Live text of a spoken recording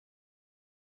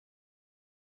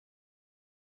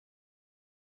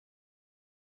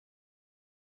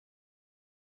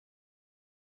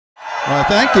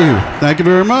Thank you. Thank you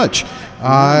very much.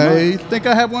 I think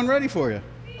I have one ready for you.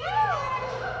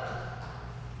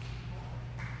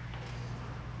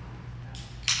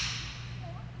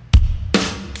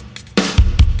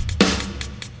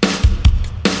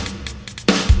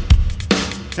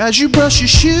 As you brush your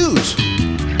shoes.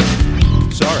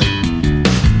 Sorry.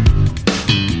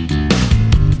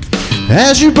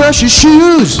 As you brush your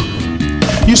shoes,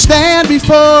 you stand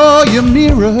before your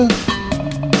mirror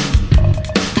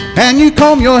and you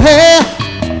comb your hair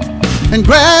and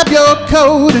grab your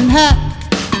coat and hat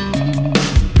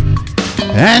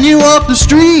and you walk the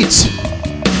streets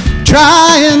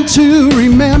trying to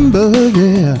remember,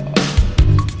 yeah,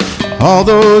 all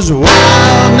those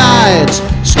wild nights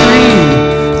scream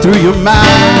through your mind,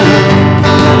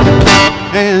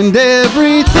 and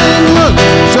everything looks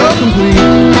so complete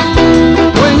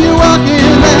when you're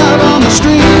walking out on the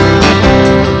street,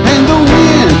 and the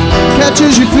wind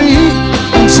catches your feet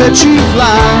and sets you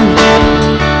flying,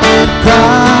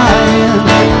 crying.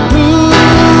 Ooh,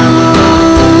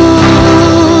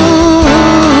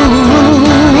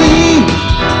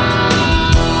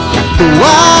 the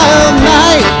wild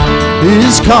night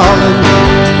is calling.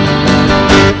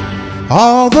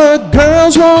 All the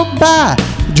girls walk by,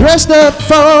 dressed up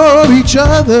for each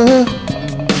other,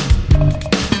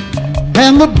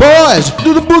 and the boys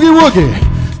do the boogie woogie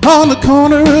on the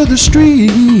corner of the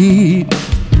street,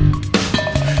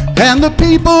 and the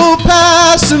people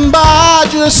passing by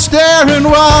just stare in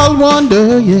wild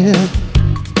wonder, yeah,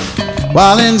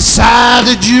 while inside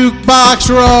the jukebox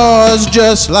roars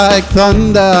just like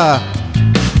thunder,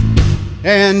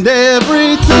 and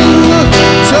everything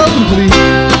looks so complete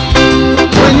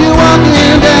when you're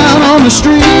walking down on the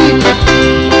street,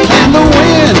 and the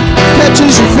wind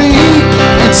catches your feet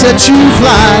and sets you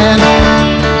flying,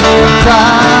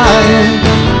 crying.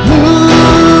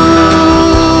 Ooh-wee.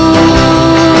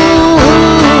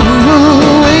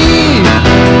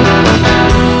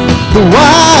 The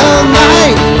wild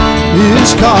night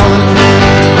is calling.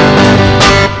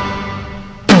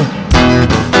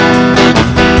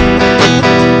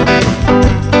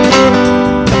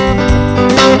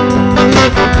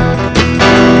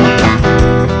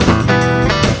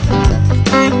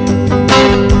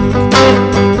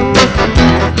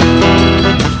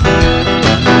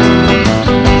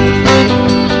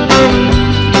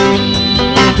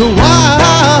 The wild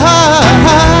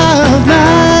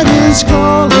night is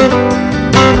calling.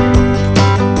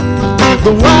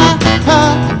 The wild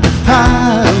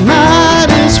night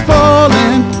is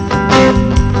falling.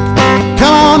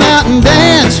 Come on out and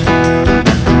dance.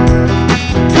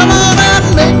 Come on out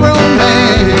and make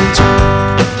romance.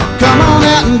 Come on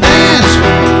out and dance.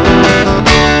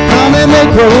 Come and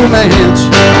make romance.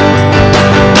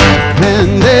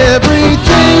 And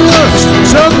everything looks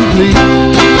so complete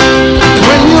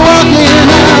when you're walking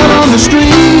out on the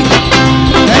street,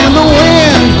 and the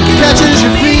wind catches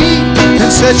your feet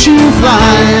and sets you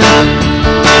flying,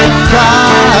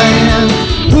 crying.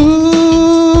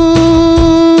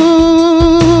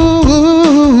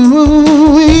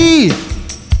 Ooh-wee.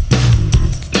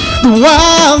 The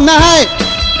wild night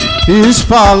is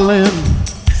falling.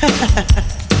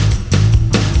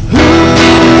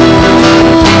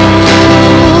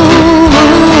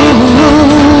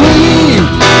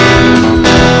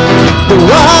 The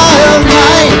wild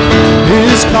night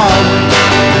is calling.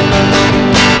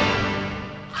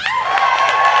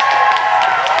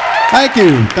 Thank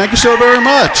you. Thank you so very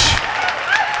much.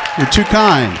 You're too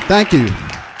kind. Thank you.